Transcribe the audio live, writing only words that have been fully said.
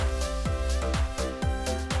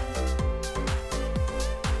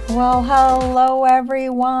Well, hello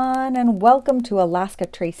everyone, and welcome to Alaska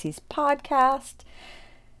Tracy's podcast,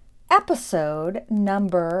 episode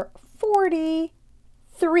number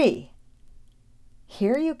 43.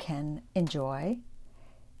 Here you can enjoy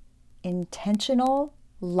intentional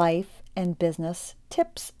life and business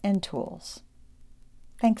tips and tools.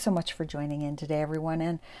 Thanks so much for joining in today, everyone,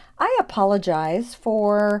 and I apologize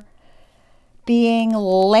for being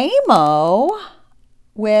lame-o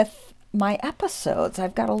with my episodes.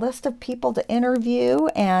 I've got a list of people to interview,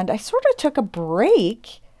 and I sort of took a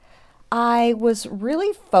break. I was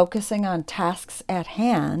really focusing on tasks at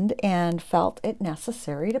hand and felt it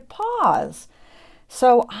necessary to pause.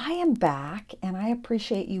 So I am back, and I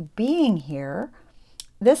appreciate you being here.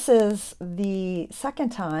 This is the second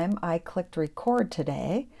time I clicked record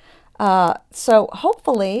today. So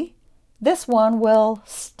hopefully this one will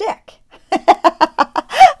stick.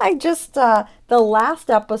 I just, the last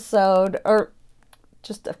episode, or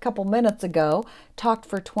just a couple minutes ago, talked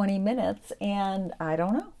for 20 minutes, and I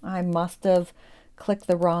don't know, I must have clicked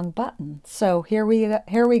the wrong button. So here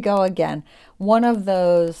we go again. One of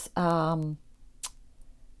those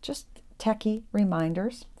just techie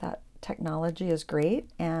reminders that technology is great,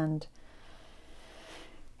 and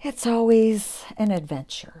it's always an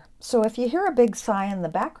adventure. So if you hear a big sigh in the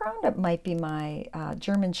background, it might be my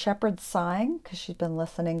German Shepherd sighing because she's been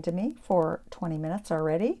listening to me for 20 minutes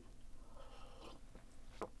already.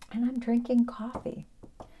 And I'm drinking coffee.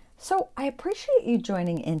 So I appreciate you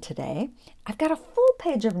joining in today. I've got a full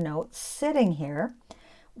page of notes sitting here.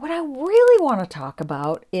 What I really want to talk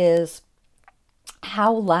about is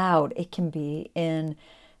how loud it can be in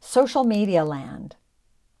social media land,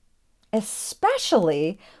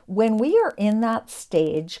 especially when we are in that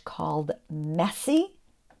stage called messy,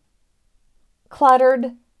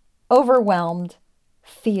 cluttered, overwhelmed,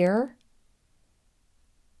 fear,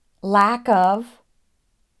 lack of,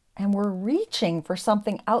 and we're reaching for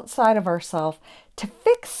something outside of ourselves to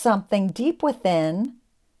fix something deep within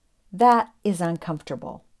that is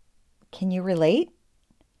uncomfortable. Can you relate?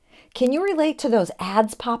 Can you relate to those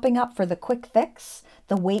ads popping up for the quick fix?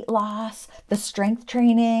 The weight loss, the strength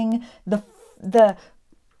training, the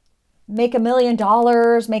make $1 million,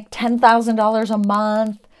 make $10,000 a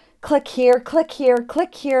month, click here, click here,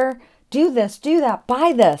 click here, do this, do that,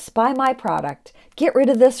 buy my product, get rid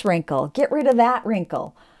of this wrinkle, get rid of that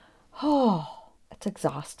wrinkle. Oh, it's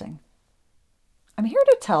exhausting. I'm here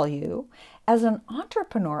to tell you, as an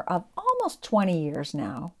entrepreneur of almost 20 years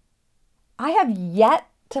now, I have yet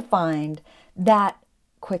to find that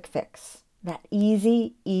quick fix. That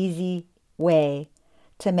easy way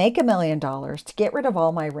to make $1 million, to get rid of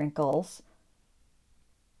all my wrinkles,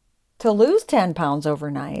 to lose 10 pounds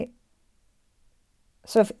overnight.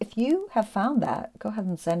 So if you have found that, go ahead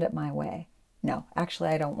and send it my way. No, actually,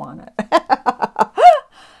 I don't want it.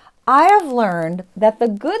 I have learned that the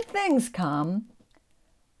good things come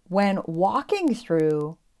when walking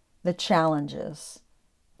through the challenges,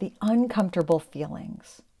 the uncomfortable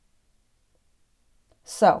feelings.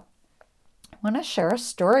 So, I want to share a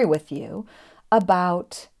story with you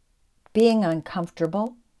about being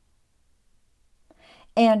uncomfortable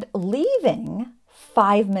and leaving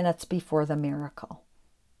 5 minutes before the miracle.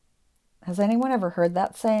 Has anyone ever heard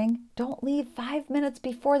that saying? Don't leave 5 minutes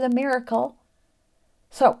before the miracle.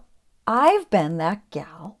 So I've been that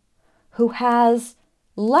gal who has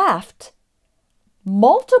left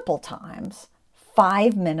multiple times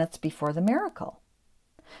 5 minutes before the miracle.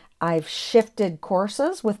 I've shifted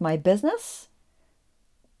courses with my business.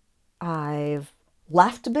 I've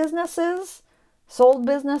left businesses, sold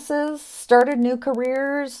businesses, started new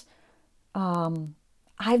careers.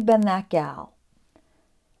 I've been that gal.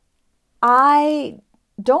 I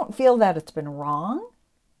don't feel that it's been wrong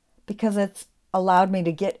because it's allowed me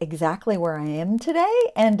to get exactly where I am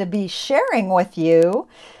today and to be sharing with you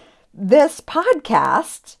this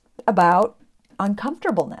podcast about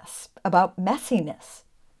uncomfortableness, about messiness,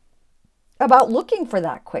 about looking for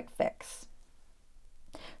that quick fix.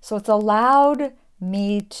 So it's allowed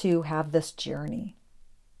me to have this journey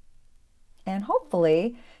and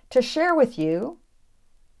hopefully to share with you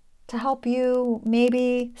to help you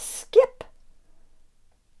maybe skip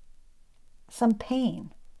some pain.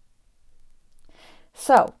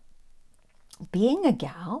 So, being a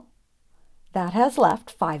gal that has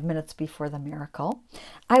left 5 minutes before the miracle,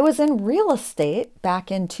 I was in real estate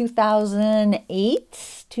back in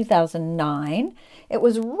 2008, 2009. It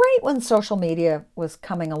was right when social media was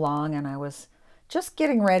coming along, and I was just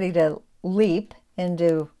getting ready to leap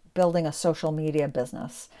into building a social media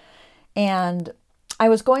business. And I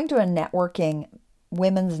was going to a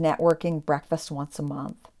women's networking breakfast once a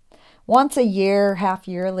month. Once a year, half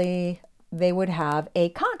yearly, they would have a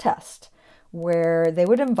contest where they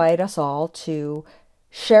would invite us all to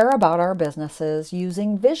share about our businesses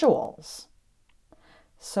using visuals.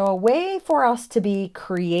 So a way for us to be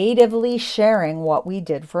creatively sharing what we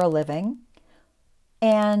did for a living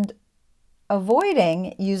and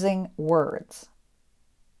avoiding using words.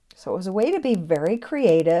 So it was a way to be very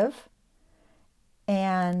creative,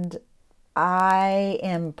 and I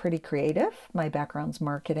am pretty creative. My background's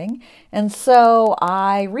marketing. And so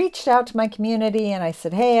I reached out to my community and I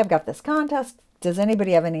said, hey, I've got this contest. Does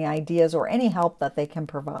anybody have any ideas or any help that they can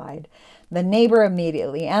provide? The neighbor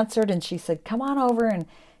immediately answered and she said, come on over and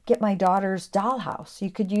get my daughter's dollhouse. You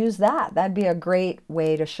could use that. That'd be a great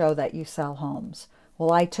way to show that you sell homes.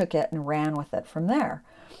 Well, I took it and ran with it from there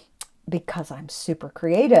because I'm super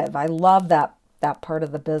creative. I love that part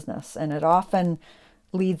of the business, and it often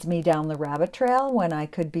leads me down the rabbit trail when I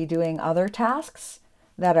could be doing other tasks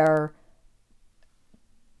that are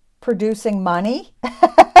producing money.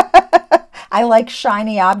 I like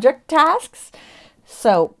shiny object tasks.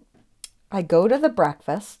 So I go to the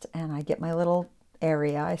breakfast and I get my little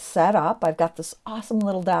area. I set up. I've got this awesome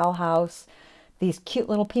little dollhouse, these cute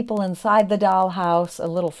little people inside the dollhouse, a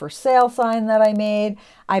little for sale sign that I made.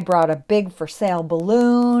 I brought a big for sale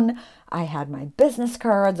balloon. I had my business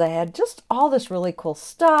cards. I had just all this really cool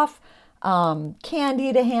stuff,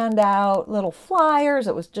 candy to hand out, little flyers.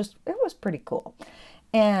 It was pretty cool.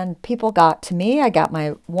 And people got to me. I got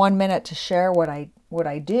my 1 minute to share what I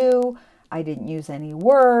do. I didn't use any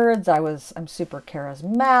words. I'm super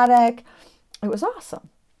charismatic. It was awesome.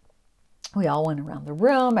 We all went around the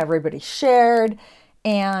room. Everybody shared,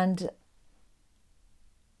 and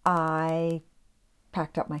I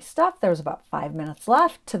packed up my stuff. There was about 5 minutes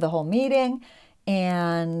left to the whole meeting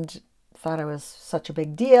and thought it was such a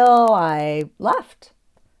big deal. I left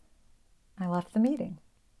the meeting.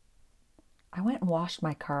 I went and washed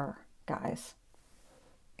my car, guys.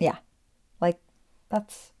 Yeah,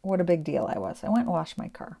 that's what a big deal I was. I went and washed my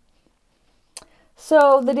car.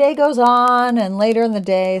 So the day goes on, and later in the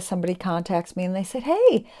day, somebody contacts me and they said,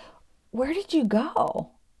 hey, where did you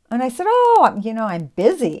go? And I said, oh, I'm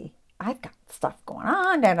busy. I've got stuff going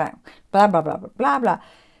on, and blah, blah, blah, blah, blah, blah.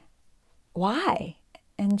 Why?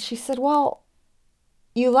 And she said, well,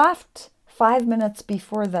 you left 5 minutes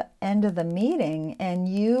before the end of the meeting, and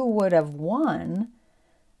you would have won,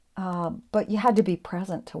 but you had to be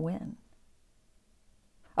present to win.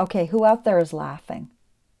 Okay, who out there is laughing?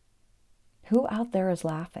 Who out there is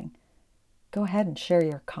laughing? Go ahead and share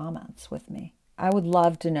your comments with me. I would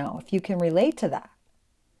love to know if you can relate to that.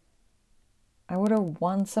 I would have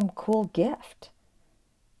won some cool gift.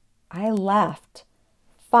 I left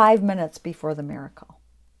 5 minutes before the miracle.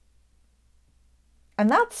 And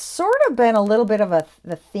that's sort of been a little bit of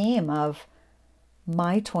the theme of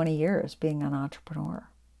my 20 years being an entrepreneur.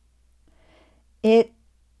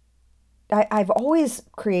 I've always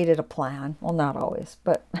created a plan. Well, not always,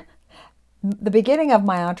 but the beginning of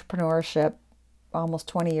my entrepreneurship almost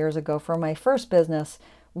 20 years ago for my first business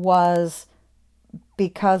was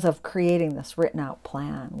because of creating this written out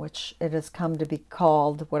plan, which it has come to be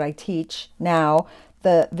called, what I teach now,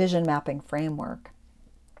 the vision mapping framework.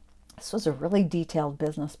 This was a really detailed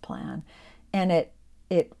business plan, and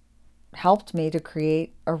it helped me to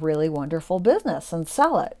create a really wonderful business and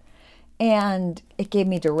sell it. And it gave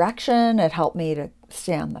me direction. It helped me to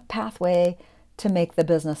stay on the pathway to make the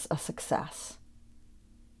business a success.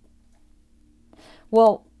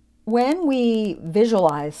 Well, when we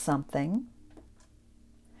visualize something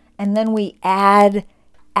and then we add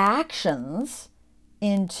actions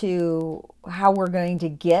into how we're going to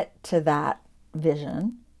get to that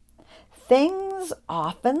vision, things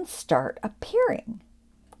often start appearing.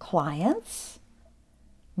 Clients,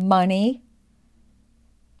 money,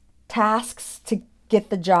 tasks to get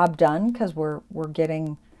the job done because we're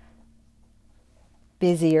getting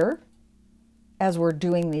busier as we're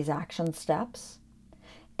doing these action steps.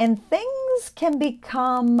 And things can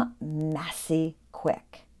become messy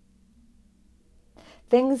quick.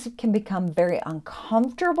 Things can become very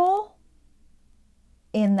uncomfortable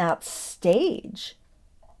in that stage.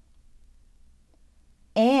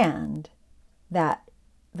 And that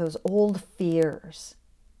those old fears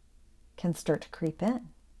can start to creep in.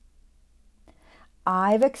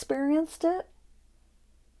 I've experienced it.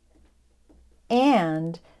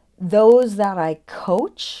 And those that I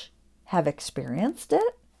coach have experienced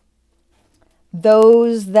it.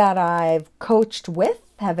 Those that I've coached with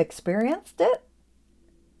have experienced it.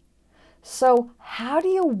 So how do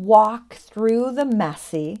you walk through the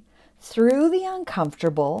messy, through the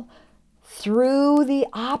uncomfortable, through the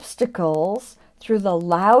obstacles, through the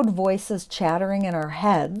loud voices chattering in our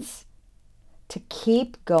heads to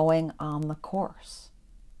keep going on the course?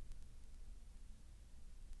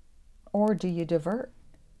 Or do you divert?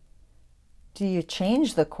 Do you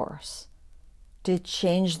change the course? Do you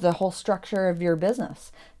change the whole structure of your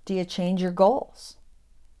business? Do you change your goals?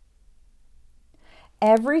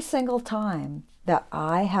 Every single time that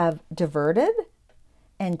I have diverted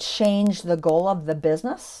and changed the goal of the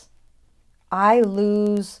business, I've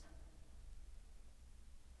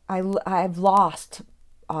lost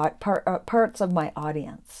parts of my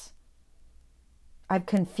audience. I've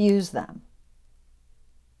confused them.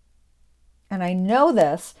 And I know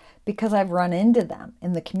this because I've run into them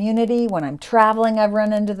in the community. When I'm traveling, I've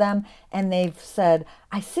run into them and they've said,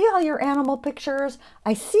 I see all your animal pictures.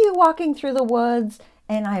 I see you walking through the woods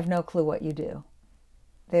and I have no clue what you do.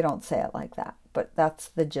 They don't say it like that, but that's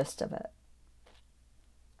the gist of it.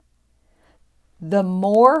 The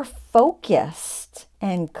more focused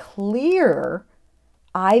and clear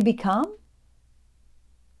I become,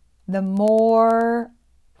 the more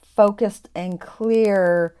focused and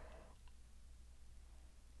clear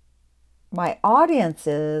my audience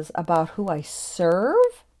is about who I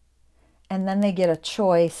serve, and then they get a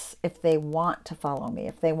choice if they want to follow me,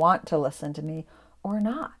 if they want to listen to me or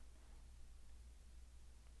not.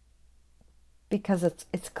 Because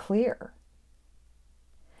it's clear.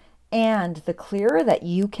 And the clearer that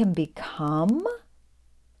you can become,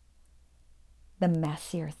 the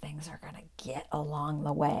messier things are going to get along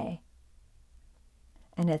the way.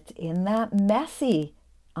 And it's in that messy,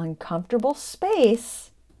 uncomfortable space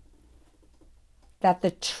that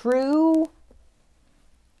the true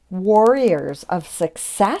warriors of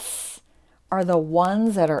success are the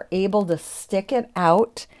ones that are able to stick it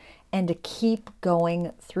out and to keep going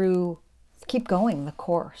the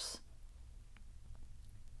course.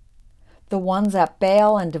 The ones that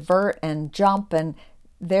bail and divert and jump, and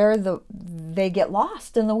they get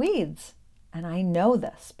lost in the weeds. And I know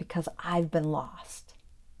this because I've been lost.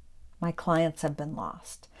 My clients have been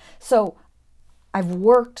lost. So I've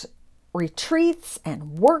worked retreats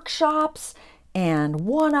and workshops and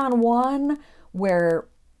one-on-one where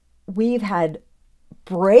we've had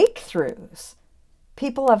breakthroughs.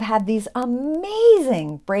 People have had these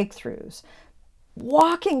amazing breakthroughs,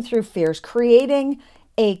 walking through fears, creating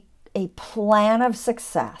a plan of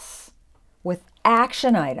success with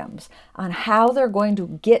action items on how they're going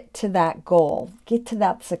to get to that goal, get to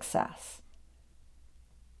that success.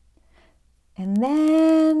 And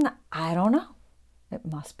then, I don't know, it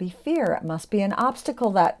must be fear. It must be an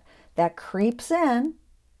obstacle that creeps in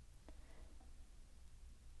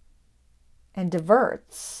and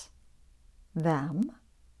diverts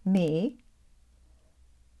me,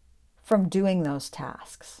 from doing those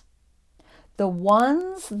tasks. The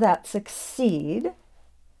ones that succeed,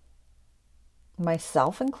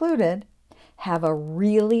 myself included, have a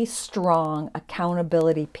really strong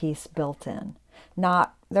accountability piece built in.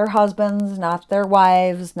 Not their husbands, not their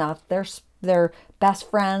wives, not their best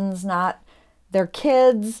friends, not their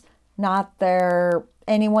kids, not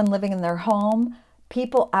anyone living in their home.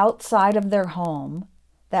 People outside of their home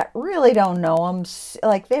that really don't know them,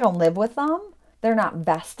 like they don't live with them. They're not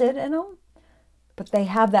vested in them. But they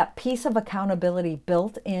have that piece of accountability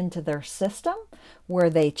built into their system where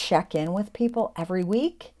they check in with people every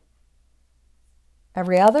week,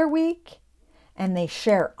 every other week, and they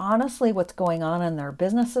share honestly what's going on in their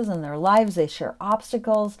businesses and their lives. They share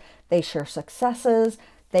obstacles, they share successes,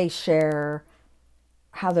 they share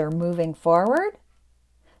how they're moving forward.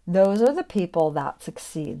 Those are the people that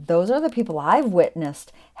succeed. Those are the people I've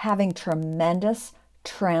witnessed having tremendous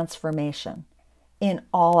transformation in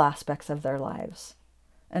all aspects of their lives.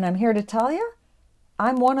 And I'm here to tell you,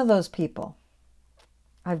 I'm one of those people.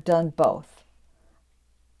 I've done both.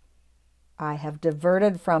 I have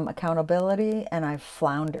diverted from accountability and I've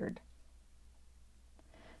floundered.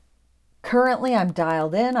 Currently, I'm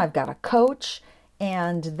dialed in. I've got a coach,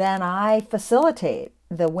 and then I facilitate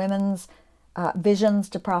the Women's Visions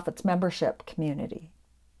to Profits membership community,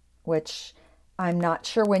 which I'm not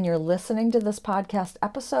sure when you're listening to this podcast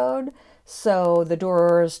episode. So the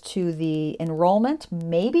doors to the enrollment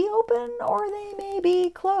may be open or they may be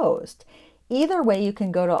closed. Either way, you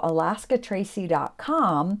can go to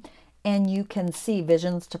alaskatracy.com and you can see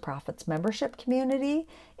Visions to Profits membership community.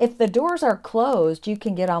 If the doors are closed, you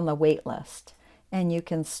can get on the wait list and you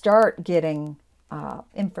can start getting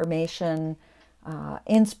information,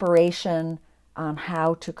 inspiration on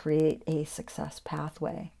how to create a success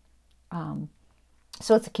pathway.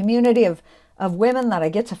 So it's a community of women that I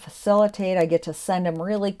get to facilitate. I get to send them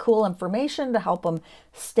really cool information to help them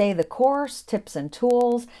stay the course, tips and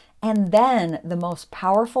tools. And then the most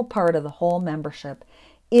powerful part of the whole membership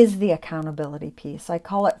is the accountability piece. I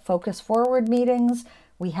call it focus forward meetings.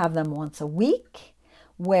 We have them once a week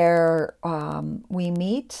where we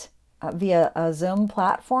meet via a Zoom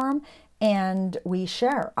platform and we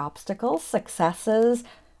share obstacles, successes,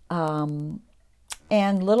 and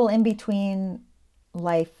little in between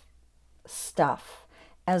life stuff,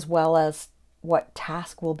 as well as what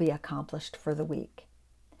task will be accomplished for the week.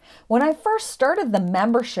 When I first started the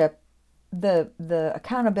membership, the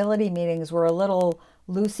accountability meetings were a little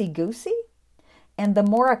loosey-goosey. And the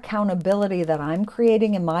more accountability that I'm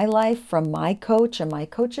creating in my life from my coach and my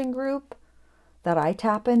coaching group that I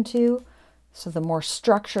tap into, so the more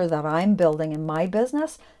structure that I'm building in my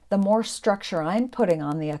business, the more structure I'm putting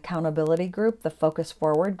on the accountability group, the focus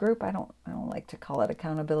forward group. I don't like to call it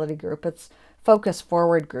accountability group. It's focus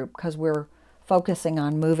forward group because we're focusing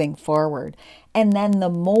on moving forward. And then the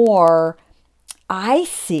more I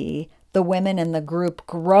see the women in the group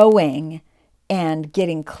growing and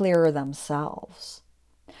getting clearer themselves.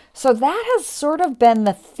 So that has sort of been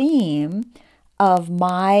the theme of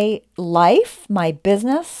my life, my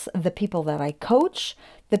business, the people that I coach,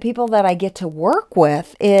 the people that I get to work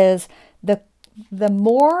with, is the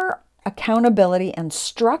more accountability and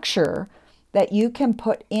structure that you can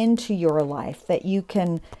put into your life, that you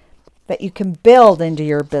can build into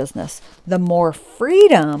your business, the more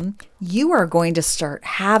freedom you are going to start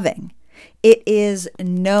having. It is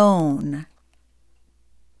known.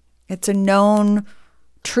 It's a known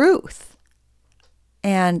truth.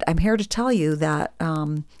 And I'm here to tell you that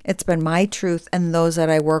it's been my truth and those that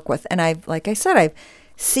I work with. And I've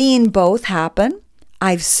seen both happen.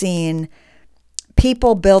 I've seen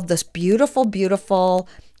people build this beautiful, beautiful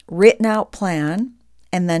written out plan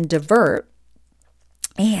and then divert.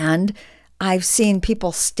 And I've seen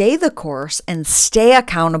people stay the course and stay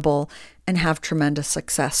accountable and have tremendous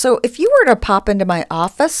success. So if you were to pop into my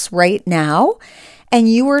office right now and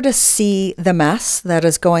you were to see the mess that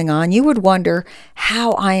is going on, you would wonder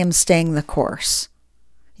how I am staying the course.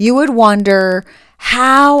 You would wonder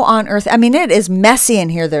how on earth, it is messy in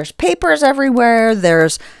here. There's papers everywhere.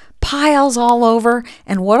 There's piles all over.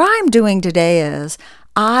 And what I'm doing today is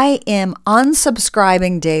I am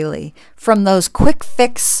unsubscribing daily from those quick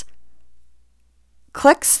fix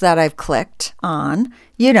clicks that I've clicked on,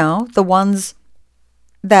 the ones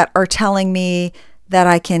that are telling me that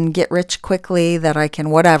I can get rich quickly, that I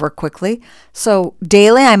can whatever quickly. So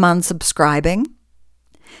daily I'm unsubscribing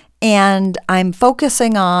and I'm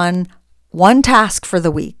focusing on one task for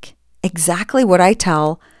the week, exactly what I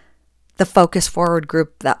tell the Focus Forward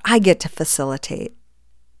group that I get to facilitate.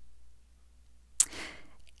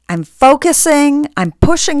 I'm focusing, I'm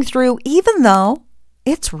pushing through, even though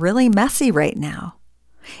it's really messy right now.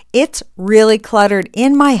 It's really cluttered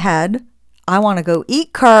in my head. I want to go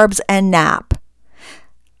eat carbs and nap.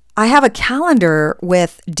 I have a calendar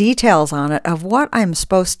with details on it of what I'm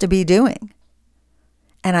supposed to be doing.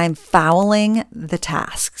 And I'm fouling the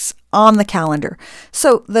tasks on the calendar.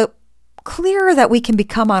 So the clearer that we can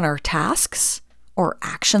become on our tasks, or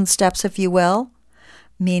action steps, if you will,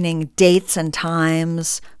 meaning dates and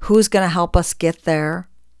times, who's going to help us get there,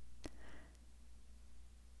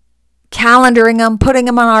 calendaring them, putting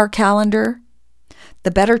them on our calendar,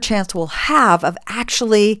 the better chance we'll have of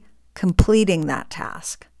actually completing that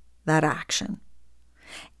task, that action,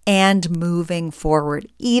 and moving forward,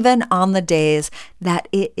 even on the days that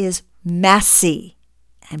it is messy.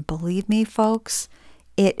 And believe me, folks,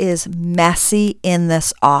 it is messy in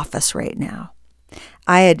this office right now.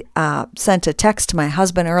 I had sent a text to my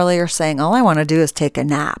husband earlier saying, all I want to do is take a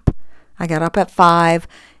nap. I got up at 5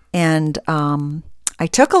 and I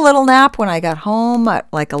took a little nap when I got home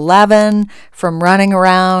at like 11 from running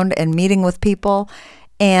around and meeting with people.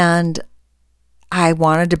 And I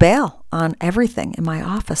wanted to bail on everything in my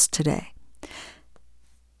office today.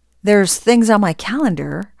 There's things on my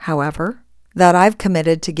calendar, however, that I've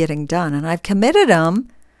committed to getting done. And I've committed them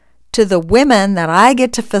to the women that I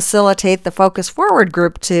get to facilitate the Focus Forward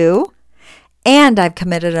group to. And I've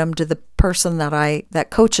committed them to the person that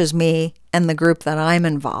coaches me and the group that I'm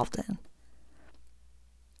involved in.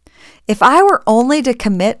 If I were only to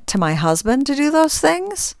commit to my husband to do those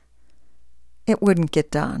things, it wouldn't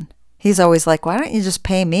get done. He's always like, why don't you just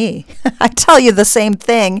pay me? I tell you the same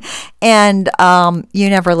thing, and you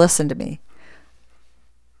never listen to me.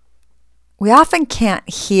 We often can't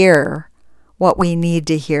hear what we need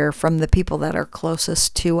to hear from the people that are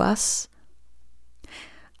closest to us.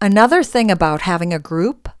 Another thing about having a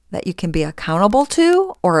group that you can be accountable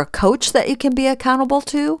to, or a coach that you can be accountable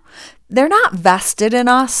to, they're not vested in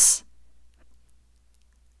us.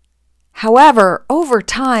 However, over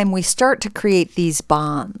time, we start to create these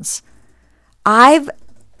bonds. I've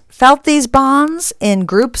felt these bonds in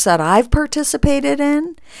groups that I've participated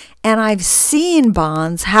in, and I've seen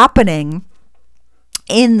bonds happening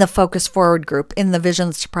in the Focus Forward group, in the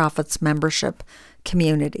Visions to Profits membership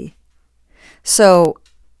community. So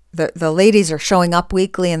the ladies are showing up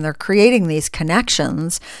weekly and they're creating these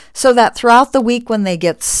connections so that throughout the week when they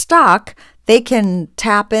get stuck, they can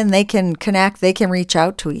tap in, they can connect, they can reach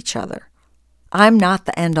out to each other. I'm not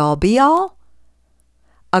the end all be all.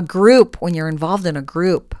 A group, when you're involved in a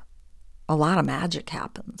group, a lot of magic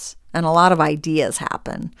happens and a lot of ideas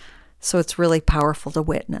happen. So it's really powerful to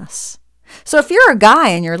witness. So if you're a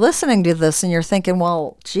guy and you're listening to this and you're thinking,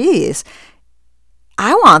 well, geez,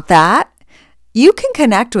 I want that, you can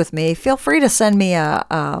connect with me. Feel free to send me a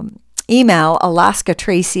email,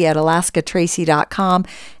 alaskatracy@alaskatracy.com.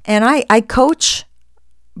 And I coach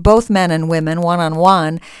both men and women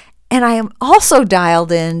one-on-one. And I am also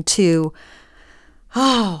dialed into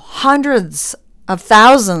hundreds of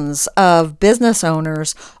thousands of business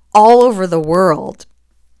owners all over the world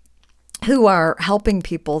who are helping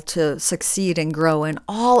people to succeed and grow in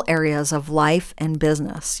all areas of life and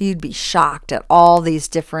business. You'd be shocked at all these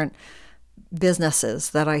different businesses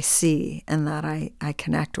that I see and that I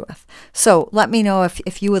connect with. So let me know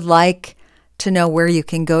if you would like to know where you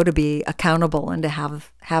can go to be accountable and to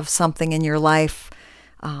have something in your life.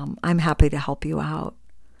 I'm happy to help you out.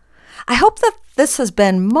 I hope that this has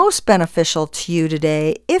been most beneficial to you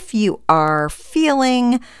today. If you are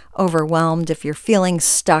feeling overwhelmed, if you're feeling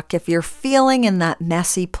stuck, if you're feeling in that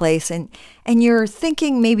messy place and you're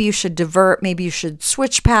thinking maybe you should divert, maybe you should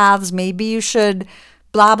switch paths, maybe you should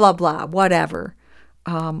blah, blah, blah, whatever.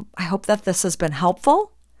 I hope that this has been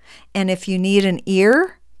helpful. And if you need an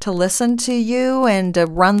ear to listen to you and to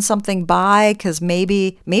run something by, because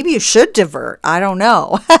maybe you should divert, I don't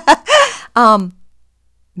know.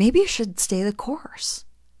 Maybe you should stay the course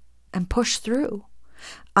and push through.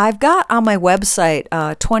 I've got on my website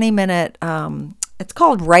a 20-minute, it's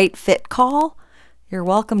called Right Fit Call. You're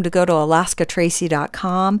welcome to go to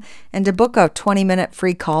alaskatracy.com and to book a 20-minute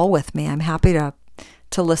free call with me. I'm happy to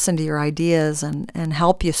listen to your ideas and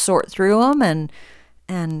help you sort through them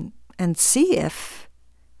and see if,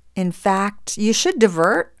 in fact, you should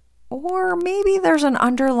divert, or maybe there's an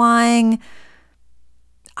underlying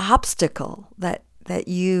obstacle that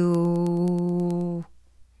you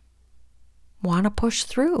want to push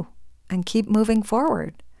through and keep moving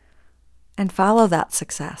forward and follow that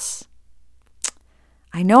success.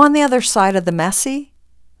 I know on the other side of the messy,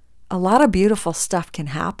 a lot of beautiful stuff can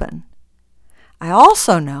happen. I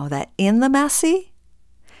also know that in the messy,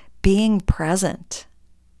 being present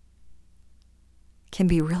can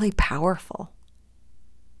be really powerful.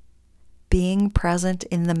 Being present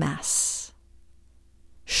in the mess,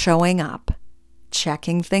 showing up,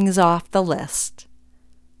 checking things off the list,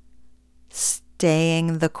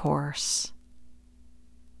 staying the course.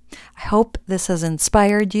 I hope this has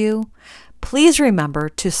inspired you. Please remember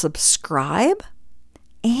to subscribe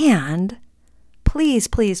and please,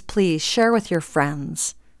 please, please share with your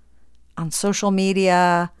friends on social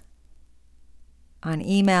media, on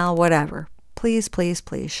email, whatever. Please, please,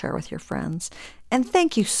 please share with your friends. And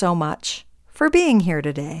thank you so much for being here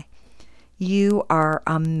today. You are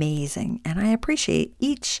amazing, and I appreciate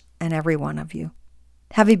each and every one of you.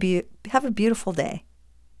 Have a beautiful day.